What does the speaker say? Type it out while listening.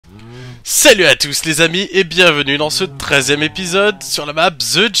Salut à tous les amis et bienvenue dans ce 13e épisode sur la map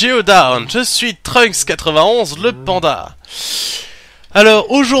The Geodown. Je suis Trunks91, le panda.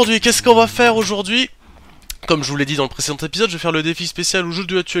 Alors aujourd'hui, qu'est-ce qu'on va faire aujourd'hui? Comme je vous l'ai dit dans le précédent épisode, je vais faire le défi spécial où je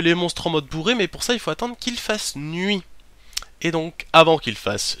dois tuer les monstres en mode bourré, mais pour ça il faut attendre qu'il fasse nuit. Et donc, avant qu'il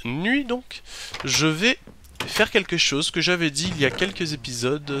fasse nuit, donc, je vais faire quelque chose que j'avais dit il y a quelques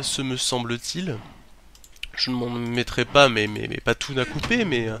épisodes, ce me semble-t-il. Je ne m'en mettrai pas, mais pas tout à couper,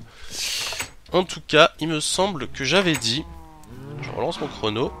 mais... en tout cas, il me semble que j'avais dit... Je relance mon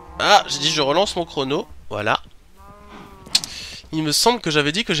chrono. Ah, j'ai dit je relance mon chrono. Voilà. Il me semble que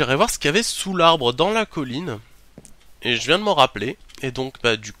j'avais dit que j'irais voir ce qu'il y avait sous l'arbre dans la colline. Et je viens de m'en rappeler. Et donc,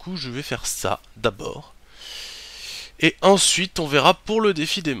 bah du coup, je vais faire ça d'abord. Et ensuite, on verra pour le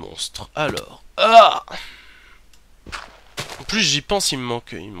défi des monstres. Alors... Ah! En plus, j'y pense, il me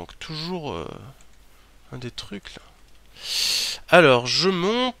manque toujours... un des trucs là. Alors je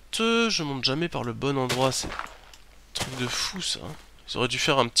monte jamais par le bon endroit, c'est un truc de fou ça. Ils auraient dû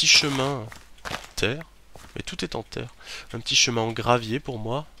faire un petit chemin en terre, mais tout est en terre. Un petit chemin en gravier pour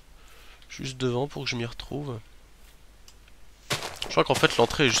moi, juste devant pour que je m'y retrouve. Je crois qu'en fait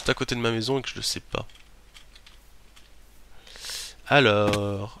l'entrée est juste à côté de ma maison et que je le sais pas.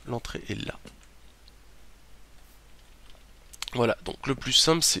 Alors, l'entrée est là. Voilà, donc le plus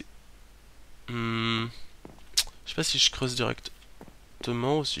simple c'est... je sais pas si je creuse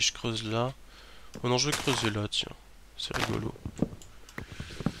directement ou si je creuse là. Oh non, je vais creuser là, tiens. C'est rigolo.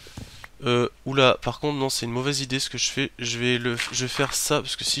 Oula, par contre, non, c'est une mauvaise idée ce que je fais. Je vais faire ça,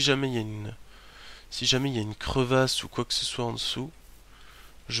 parce que si jamais il y a une crevasse ou quoi que ce soit en dessous,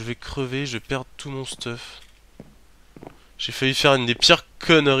 je vais crever, je vais perdre tout mon stuff. J'ai failli faire une des pires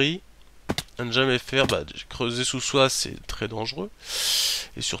conneries à ne jamais faire. Bah, creuser sous soi, c'est très dangereux.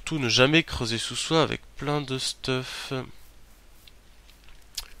 Et surtout, ne jamais creuser sous soi avec plein de stuff.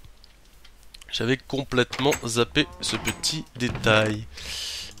 J'avais complètement zappé ce petit détail.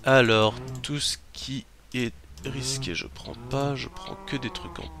 Alors, tout ce qui est risqué, je prends pas. Je prends que des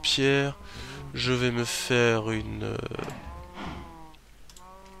trucs en pierre. Je vais me faire une...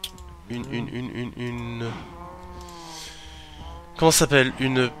 Comment ça s'appelle?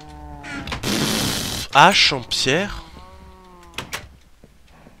 Une... hache en pierre.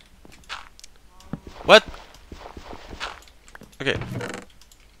 What? Ok.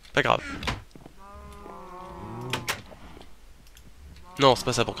 Pas grave. Non, c'est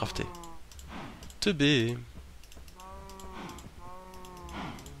pas ça pour crafter. Teubé.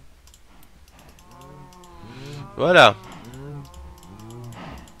 Voilà.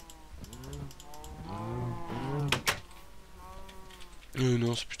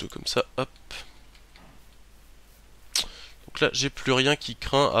 Non, c'est plutôt comme ça. Hop. Donc là, j'ai plus rien qui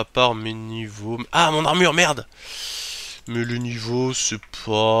craint à part mes niveaux. Ah, mon armure, merde! Mais le niveau, c'est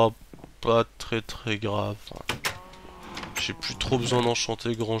pas très grave. J'ai plus trop besoin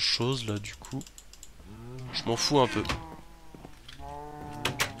d'enchanter grand chose là, du coup. Je m'en fous un peu.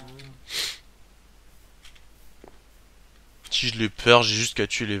 Si je les perds, j'ai juste qu'à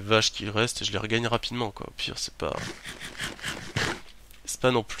tuer les vaches qui restent et je les regagne rapidement, quoi. Au pire, c'est pas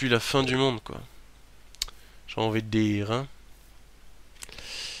non plus la fin du monde, quoi. J'ai envie de dire, hein.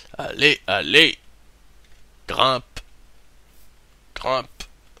 Allez, allez! Grimpe! Grimpe!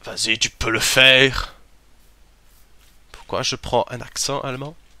 Vas-y, tu peux le faire! Pourquoi je prends un accent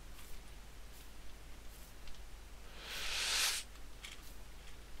allemand?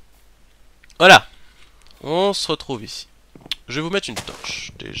 Voilà! On se retrouve ici. Je vais vous mettre une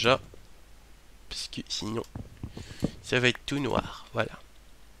torche, déjà. Parce que sinon, ça va être tout noir. Voilà.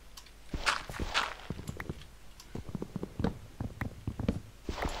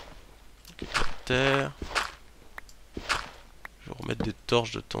 Okay, la terre. Je vais remettre des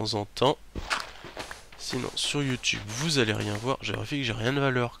torches de temps en temps. Sinon, sur YouTube, vous allez rien voir. J'ai vérifié que j'ai rien de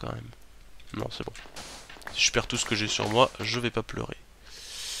valeur quand même. Non, c'est bon. Si je perds tout ce que j'ai sur moi, je vais pas pleurer.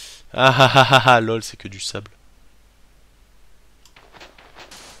 Ah ah ah ah ah, lol, c'est que du sable.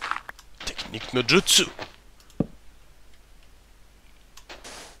 Technique no jutsu.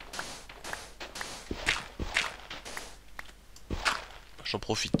 J'en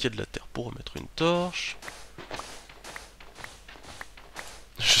profite qu'il y a de la terre pour remettre une torche.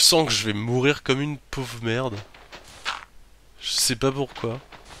 Je sens que je vais mourir comme une pauvre merde. Je sais pas pourquoi.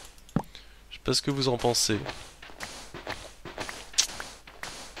 Je sais pas ce que vous en pensez.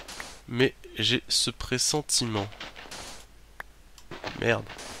 Mais j'ai ce pressentiment. Merde.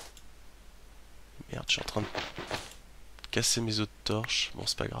 Merde, je suis en train de casser mes autres torches. Bon,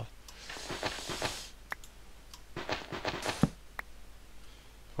 c'est pas grave.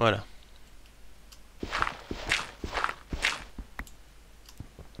 Voilà.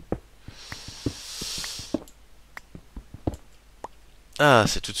 Ah,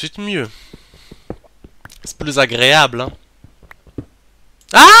 c'est tout de suite mieux. C'est plus agréable, hein.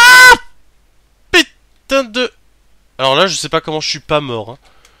 Ah! Putain de... Alors là, je sais pas comment je suis pas mort, hein.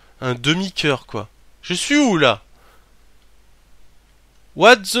 Un demi-cœur, quoi. Je suis où, là?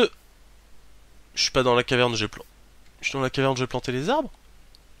 What the... Je suis pas dans la caverne où j'ai planté... Je suis dans la caverne où j'ai planté les arbres?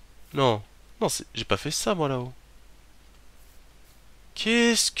 Non. Non, j'ai pas fait ça, moi, là-haut.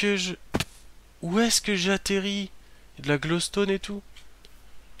 Qu'est-ce que je... Où est-ce que j'ai atterri? Il y a de la glowstone et tout.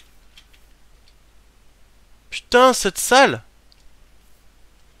 Putain, cette salle!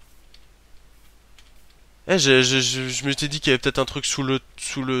 Eh, je m'étais dit qu'il y avait peut-être un truc sous la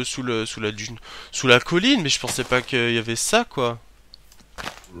dune, sous la colline, mais je pensais pas qu'il y avait ça, quoi.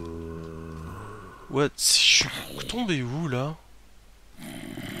 What? Je suis tombé où, là?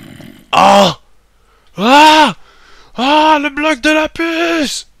 Ah! Ah! Ah, le bloc de la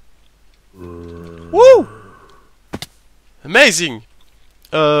puce! Wouh! Amazing!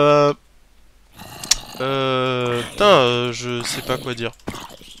 Putain, je sais pas quoi dire.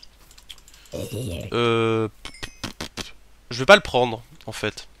 Je vais pas le prendre, en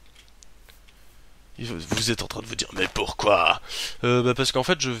fait. Vous êtes en train de vous dire, mais pourquoi? Bah parce qu'en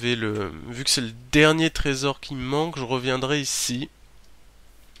fait, je vais le... Vu que c'est le dernier trésor qui me manque, je reviendrai ici.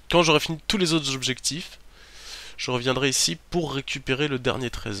 Quand j'aurai fini tous les autres objectifs, je reviendrai ici pour récupérer le dernier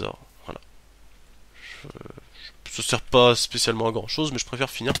trésor. Voilà. Ça sert pas spécialement à grand chose, mais je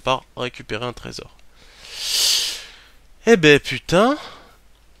préfère finir par récupérer un trésor. Eh ben putain,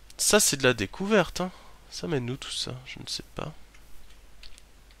 ça c'est de la découverte, hein. Ça mène où tout ça? Je ne sais pas.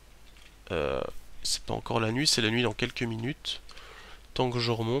 C'est pas encore la nuit, c'est la nuit dans quelques minutes. Tant que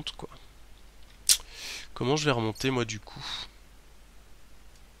je remonte, quoi. Comment je vais remonter, moi, du coup?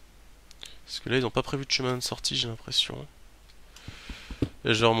 Parce que là, ils n'ont pas prévu de chemin de sortie, j'ai l'impression.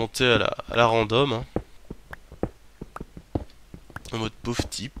 Et je vais remonter à la random, hein. En mode pauvre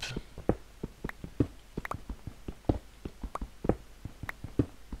type.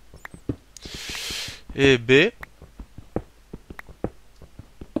 Et B.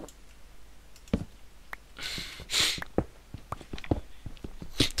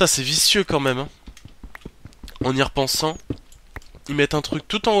 Putain, c'est vicieux quand même, hein. En y repensant, ils mettent un truc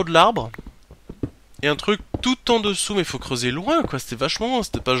tout en haut de l'arbre et un truc tout en dessous, mais faut creuser loin, quoi. C'était vachement loin.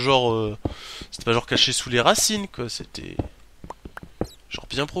 C'était pas genre caché sous les racines, quoi. C'était genre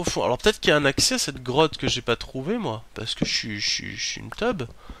bien profond. Alors peut-être qu'il y a un accès à cette grotte que j'ai pas trouvé, moi, parce que je suis une teub.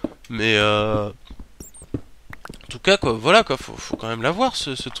 Mais en tout cas, quoi, voilà, quoi. Faut quand même l'avoir,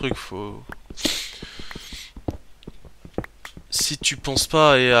 ce truc. Si tu penses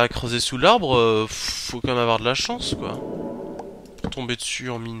pas à creuser sous l'arbre, faut quand même avoir de la chance, quoi. Pour tomber dessus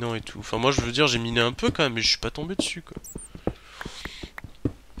en minant et tout. Enfin, moi, je veux dire, j'ai miné un peu quand même, mais je suis pas tombé dessus, quoi.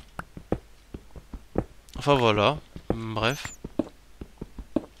 Enfin, voilà. Bref.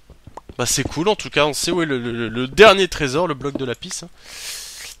 Bah, c'est cool, en tout cas, on sait où est le dernier trésor, le bloc de la pisse. Hein.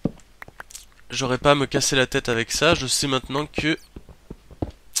 J'aurais pas à me casser la tête avec ça. Je sais maintenant que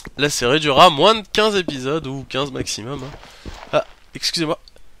la série durera moins de 15 épisodes, ou 15 maximum. Hein. Ah, excusez-moi.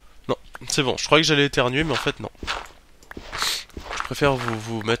 Non, c'est bon, je croyais que j'allais éternuer, mais en fait, non. Je préfère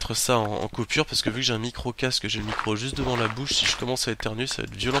vous mettre ça en coupure, parce que vu que j'ai un micro-casque, j'ai le micro juste devant la bouche, si je commence à éternuer, ça va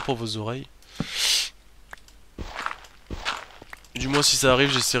être violent pour vos oreilles. Du moins, si ça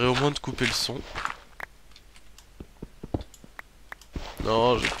arrive, j'essaierai au moins de couper le son.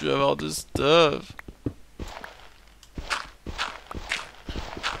 Non, je vais plus avoir de stuff.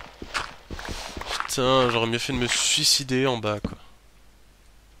 Putain, j'aurais mieux fait de me suicider en bas, quoi.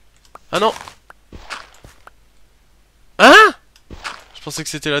 Ah non! Hein? Je pensais que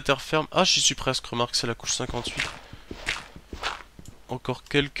c'était la terre ferme. Ah, j'y suis presque, remarque, c'est la couche 58. Encore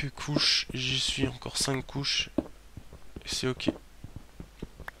quelques couches, j'y suis, encore 5 couches. Et c'est ok.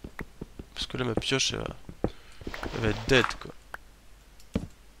 Parce que là, ma pioche, elle va être dead, quoi.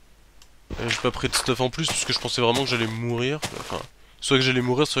 J'ai pas pris de stuff en plus, parce que je pensais vraiment que j'allais mourir. Enfin, soit que j'allais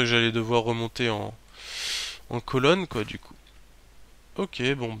mourir, soit que j'allais devoir remonter en colonne, quoi, du coup. Ok,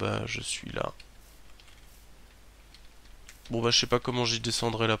 bon, bah, je suis là. Bon, bah, je sais pas comment j'y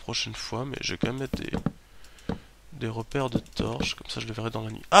descendrai la prochaine fois, mais je vais quand même mettre des repères de torches, comme ça je le verrai dans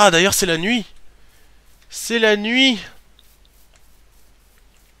la nuit. Ah, d'ailleurs, c'est la nuit! C'est la nuit!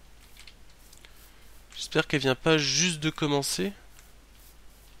 J'espère qu'elle vient pas juste de commencer.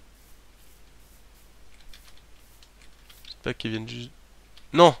 J'espère pas qu'elle vienne juste...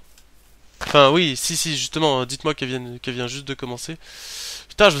 Non! Enfin, oui, si, justement, dites-moi qu'elle vient juste de commencer.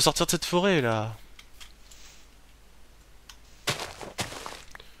 Putain, je veux sortir de cette forêt, là.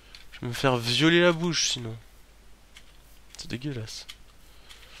 Je vais me faire violer la bouche, sinon. C'est dégueulasse.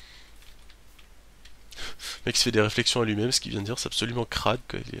 mec se fait des réflexions à lui-même, ce qu'il vient de dire, c'est absolument crade,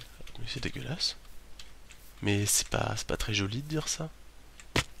 quoi. Mais c'est dégueulasse. Mais c'est pas très joli de dire ça.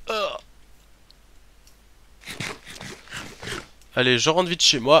 Oh. Allez, je rentre vite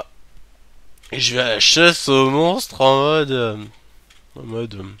chez moi. Et je vais à la chasse aux monstres en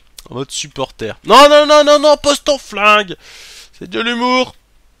mode supporter. Non, non, non, non, non, pose ton flingue. C'est de l'humour.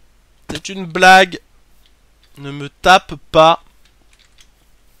 C'est une blague. Ne me tape pas.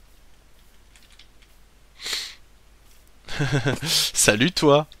 Salut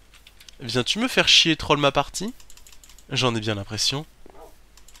toi. Viens-tu me faire chier troll ma partie? J'en ai bien l'impression.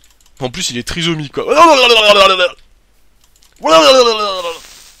 En plus il est trisomique quoi.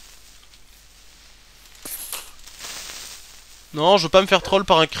 Non, je veux pas me faire troll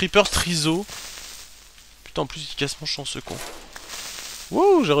par un creeper triso. Putain, en plus il casse mon champ ce con.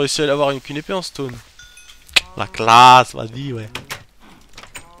 Wouh, j'ai réussi à l'avoir avec une épée en stone. La classe, vas-y, ouais.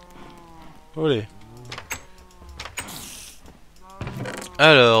 Olé.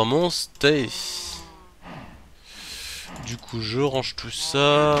 Alors, mon steak. Du coup, je range tout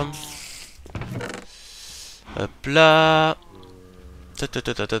ça. Hop là.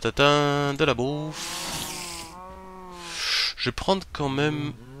 De la bouffe. Je vais prendre quand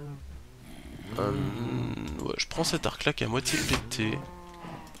même... ouais, je prends cet arc là qui est à moitié pété.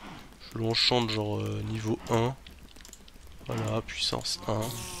 Je l'enchante genre niveau 1. Voilà, puissance 1.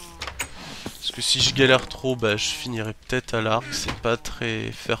 Parce que si je galère trop, bah je finirai peut-être à l'arc. C'est pas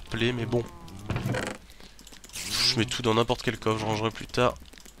très fair play, mais bon. Je mets tout dans n'importe quel coffre, je rangerai plus tard.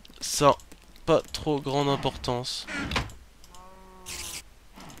 Ça, pas trop grande importance.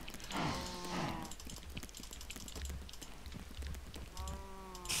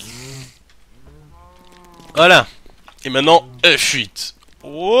 Voilà. Et maintenant, fuite.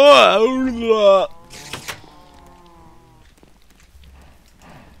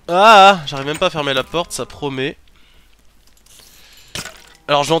 Ah, j'arrive même pas à fermer la porte, ça promet.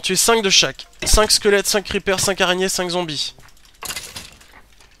 Alors je vais en tuer 5 de chaque. 5 squelettes, 5 creepers, 5 araignées, 5 zombies.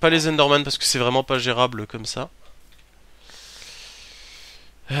 Pas les Enderman parce que c'est vraiment pas gérable comme ça.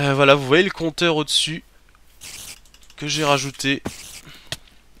 Voilà, vous voyez le compteur au-dessus que j'ai rajouté.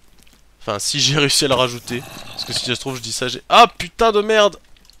 Enfin, si j'ai réussi à le rajouter. Parce que si ça se trouve, je dis ça, j'ai... Ah, putain de merde!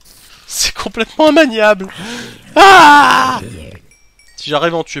 C'est complètement immaniable! Ah! Si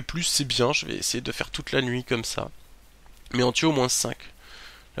j'arrive à en tuer plus, c'est bien. Je vais essayer de faire toute la nuit comme ça. Mais en tuer au moins 5.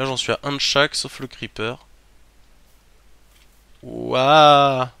 Là, j'en suis à 1 de chaque, sauf le creeper.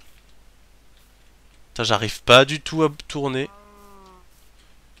 Waouh! J'arrive pas du tout à tourner.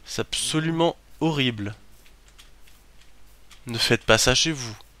 C'est absolument horrible. Ne faites pas ça chez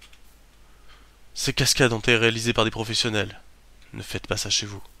vous. Ces cascades ont été réalisées par des professionnels. Ne faites pas ça chez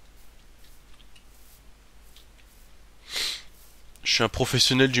vous. Je suis un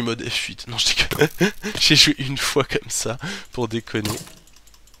professionnel du mode F8. Non, je déconne. J'ai joué une fois comme ça, pour déconner.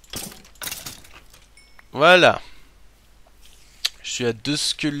 Voilà. Je suis à 2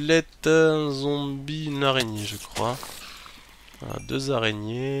 squelettes, un zombie, une araignée, je crois. Voilà, 2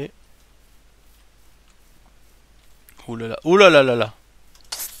 araignées. Ouh là là, ouh là là là là.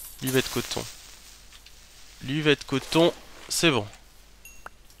 Lui va être coton. Lui va être coton, c'est bon.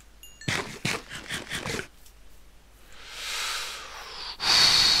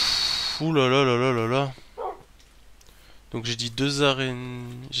 Ouh là là là là là là. Donc j'ai dit 2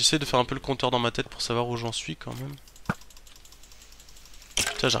 araignées. J'essaie de faire un peu le compteur dans ma tête pour savoir où j'en suis quand même.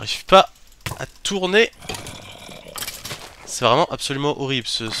 Putain, j'arrive pas à tourner. C'est vraiment absolument horrible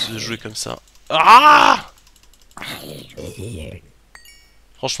ce jouer comme ça. Ah!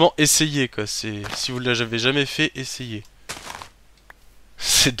 Franchement, essayez quoi. Si vous ne l'avez jamais fait, essayez.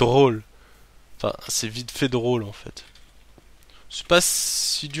 C'est drôle. Enfin, c'est vite fait drôle en fait. C'est pas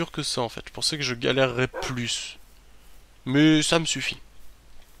si dur que ça en fait. Je pensais que je galérerais plus. Mais ça me suffit.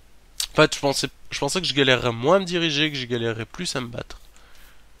 En fait, je pensais que je galérerais moins à me diriger, que je galérerais plus à me battre.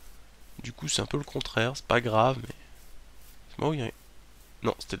 Du coup, c'est un peu le contraire. C'est pas grave, mais... Oh, y a...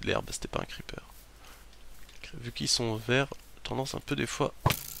 Non, c'était de l'herbe, c'était pas un creeper. Vu qu'ils sont verts, tendance un peu des fois...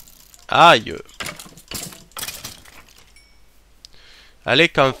 Aïe! Allez,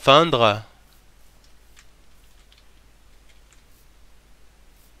 confondre.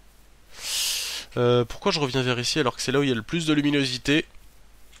 Pourquoi je reviens vers ici alors que c'est là où il y a le plus de luminosité?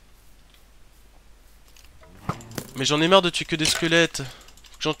 Mais j'en ai marre de tuer que des squelettes.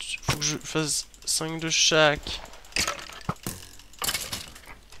 Faut que je fasse 5 de chaque.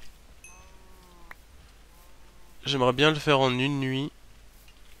 J'aimerais bien le faire en une nuit.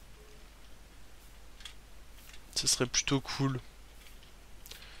 Ce serait plutôt cool.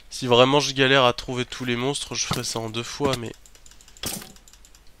 Si vraiment je galère à trouver tous les monstres, je ferais ça en 2 fois, mais...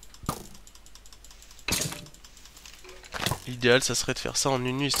 L'idéal, ça serait de faire ça en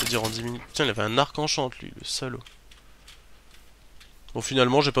une nuit, c'est-à-dire en 10 minutes. Putain, il avait un arc enchant, lui, le salaud. Bon,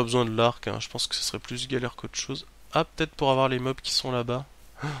 finalement, j'ai pas besoin de l'arc, hein. Je pense que ce serait plus galère qu'autre chose. Ah, peut-être pour avoir les mobs qui sont là-bas.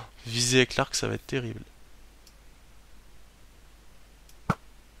 Viser avec l'arc, ça va être terrible.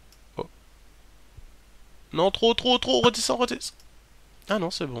 Oh. Non, trop, redescends, redescends. Ah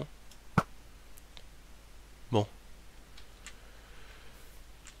non, c'est bon. Bon.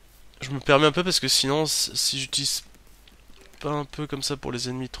 Je me permets un peu parce que sinon, si j'utilise pas un peu comme ça pour les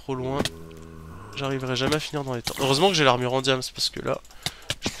ennemis trop loin, j'arriverai jamais à finir dans les temps. Heureusement que j'ai l'armure en diams, parce que là,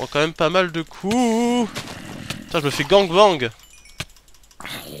 je prends quand même pas mal de coups. Putain, je me fais gangbang.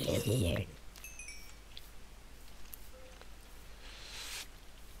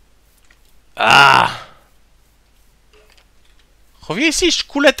 Ah! Reviens ici, je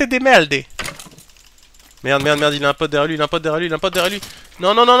coule à tes démerde. Merde, merde, merde, il a un pote derrière lui, il a un pote derrière lui, il a un pote derrière lui.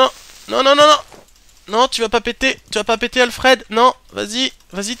 Non, non, non, non. Non, non, non, non. Non, tu vas pas péter. Tu vas pas péter, Alfred. Non, vas-y.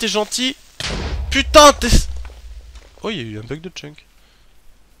 Vas-y, t'es gentil. Putain, t'es... Oh, il y a eu un bug de chunk.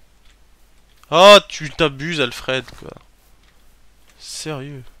 Oh, tu t'abuses, Alfred, quoi.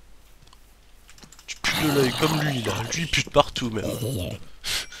 Sérieux. Tu pues de l'œil comme lui, là. Lui, il pue de partout, même.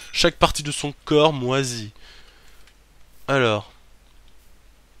 Chaque partie de son corps moisit. Alors.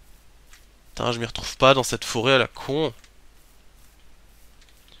 Putain, je m'y retrouve pas dans cette forêt à la con.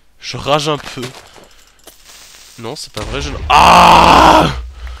 Je rage un peu. Non, c'est pas vrai, je... Ah!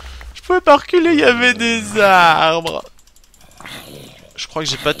 Je pouvais pas reculer, il y avait des arbres. Je crois que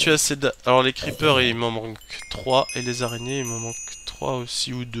j'ai pas tué assez de... Alors les creepers, il m'en manque 3. Et les araignées, il m'en manque 3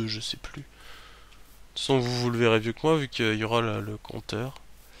 aussi, ou 2, je sais plus. De toute façon, vous le verrez mieux que moi, vu qu'il y aura le compteur.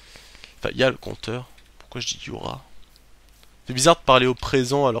 Enfin, il y a le compteur. Pourquoi je dis il y aura? C'est bizarre de parler au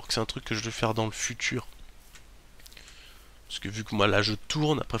présent, alors que c'est un truc que je vais faire dans le futur. Parce que vu que moi, là, je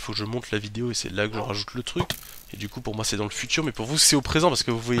tourne, après, faut que je monte la vidéo, et c'est là que je rajoute le truc. Et du coup, pour moi, c'est dans le futur, mais pour vous, c'est au présent, parce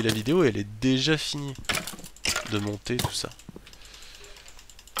que vous voyez la vidéo, et elle est déjà finie de monter, tout ça.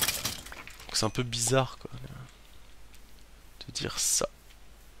 Donc c'est un peu bizarre, quoi, de dire ça.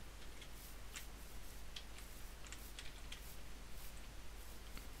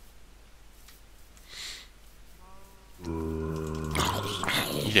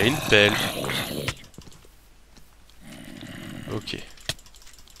 Il y a une pelle. Ok.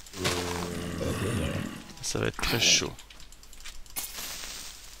 Ça va être très chaud.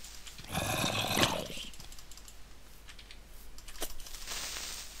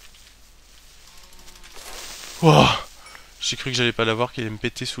 Wow. J'ai cru que j'allais pas l'avoir, qu'il allait me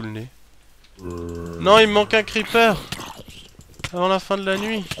péter sous le nez. Non, il me manque un creeper avant la fin de la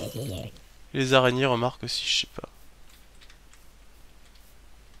nuit. Les araignées remarquent aussi, je sais pas.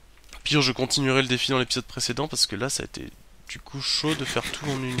 Pire, je continuerai le défi dans l'épisode précédent parce que là, ça a été du coup chaud de faire tout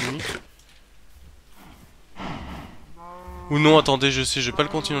en une nuit. Ou non, attendez, je sais, je vais pas le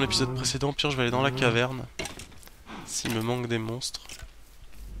continuer dans l'épisode précédent. Pire, je vais aller dans la caverne. S'il me manque des monstres.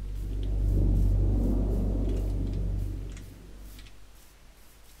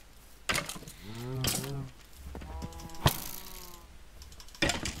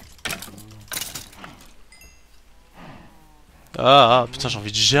 Ah, putain, j'ai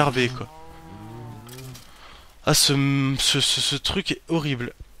envie de gerber, quoi. Ah, ce truc est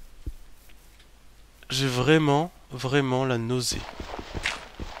horrible. J'ai vraiment la nausée.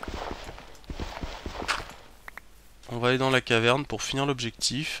 On va aller dans la caverne pour finir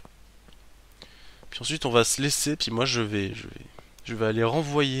l'objectif. Puis ensuite, on va se laisser. Puis moi, je vais aller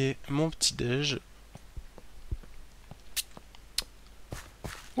renvoyer mon petit déj.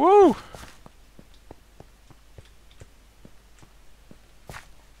 Wouh!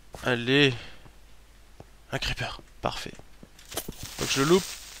 Allez. Un creeper. Parfait. Pas que je le loupe.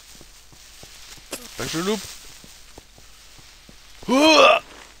 Pas que je le loupe. Ouah!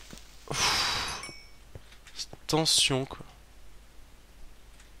 Tension, quoi.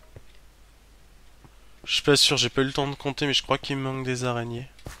 Je suis pas sûr, j'ai pas eu le temps de compter, mais je crois qu'il me manque des araignées.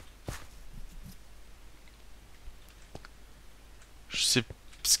 Je sais...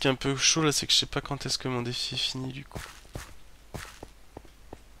 Ce qui est un peu chaud là, c'est que je sais pas quand est-ce que mon défi est fini du coup.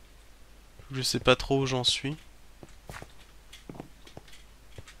 Je sais pas trop où j'en suis.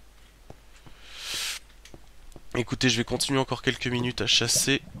 Écoutez, je vais continuer encore quelques minutes à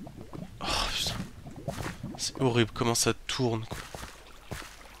chasser. Oh putain. C'est horrible comment ça tourne, quoi.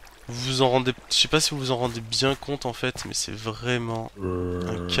 Vous vous en rendez... Je sais pas si vous vous en rendez bien compte en fait, mais c'est vraiment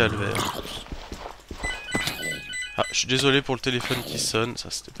un calvaire. Ah, je suis désolé pour le téléphone qui sonne, ça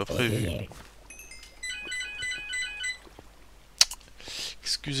c'était pas prévu.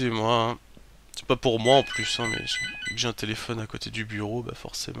 Excusez-moi, hein. C'est pas pour moi en plus, hein, mais vu que j'ai un téléphone à côté du bureau, bah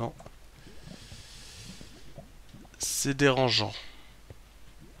forcément. C'est dérangeant.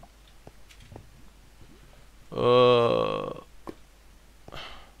 Je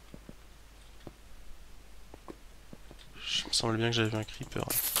me semble bien que j'avais vu un creeper.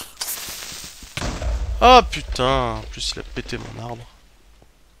 Ah putain, en plus il a pété mon arbre.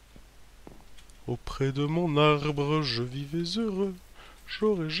 Auprès de mon arbre, je vivais heureux.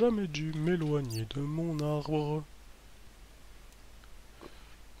 J'aurais jamais dû m'éloigner de mon arbre.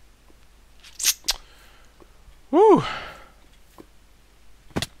 Ouh!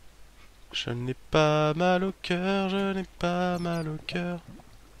 Je n'ai pas mal au cœur, je n'ai pas mal au cœur.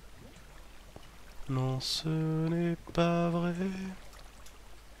 Non, ce n'est pas vrai.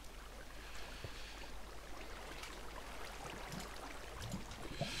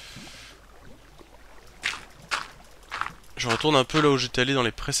 Je retourne un peu là où j'étais allé dans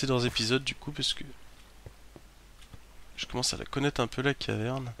les précédents épisodes du coup parce que je commence à la connaître un peu la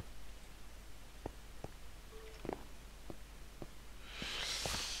caverne.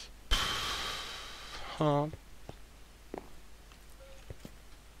 Ah.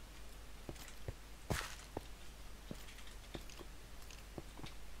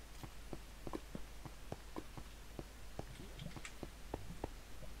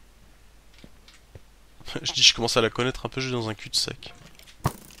 Je dis je commence à la connaître un peu, je suis dans un cul-de-sac.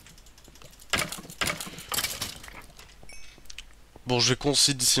 Bon,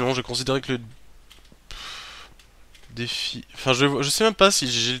 sinon je vais considérer que le défi... Enfin, je sais même pas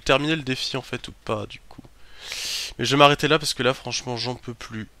si j'ai terminé le défi en fait ou pas du coup. Mais je vais m'arrêter là parce que là franchement j'en peux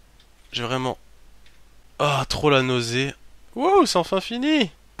plus. J'ai vraiment... Ah, trop la nausée. Wow, c'est enfin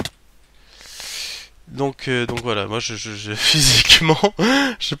fini! Donc voilà, moi physiquement,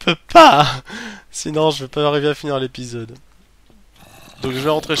 je peux pas! Sinon je vais pas arriver à finir l'épisode. Donc je vais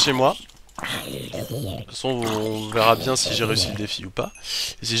rentrer chez moi. De toute façon, on verra bien si j'ai réussi le défi ou pas.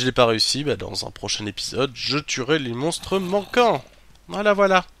 Et si je l'ai pas réussi, bah, dans un prochain épisode, je tuerai les monstres manquants. Voilà,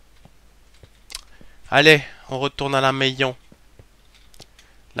 voilà. Allez, on retourne à la maison.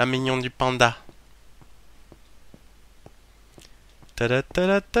 La maison du panda. Tada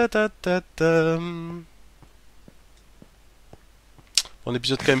tada tada tada. Un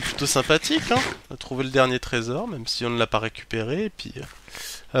épisode quand même plutôt sympathique, hein. On a trouvé le dernier trésor, même si on ne l'a pas récupéré, et puis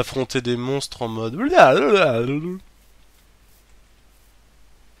affronter des monstres en mode...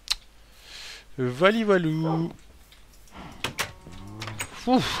 Voili voilou.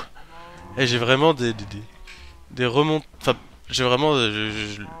 Ouf. Et j'ai vraiment des remontes... Enfin, j'ai vraiment...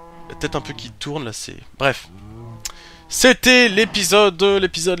 la tête un peu qui tourne, là, c'est... Bref. C'était l'épisode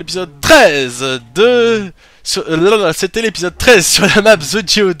 13 de... C'était l'épisode 13 sur la map The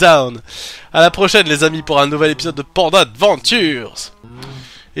Geodown. À la prochaine les amis pour un nouvel épisode de Pand'Adventure.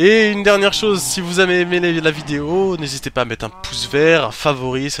 Et une dernière chose, si vous avez aimé la vidéo, n'hésitez pas à mettre un pouce vert, un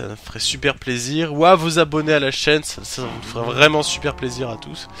favori, ça me ferait super plaisir. Ou à vous abonner à la chaîne, ça me ferait vraiment super plaisir à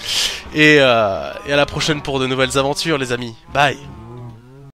tous. Et à la prochaine pour de nouvelles aventures les amis. Bye.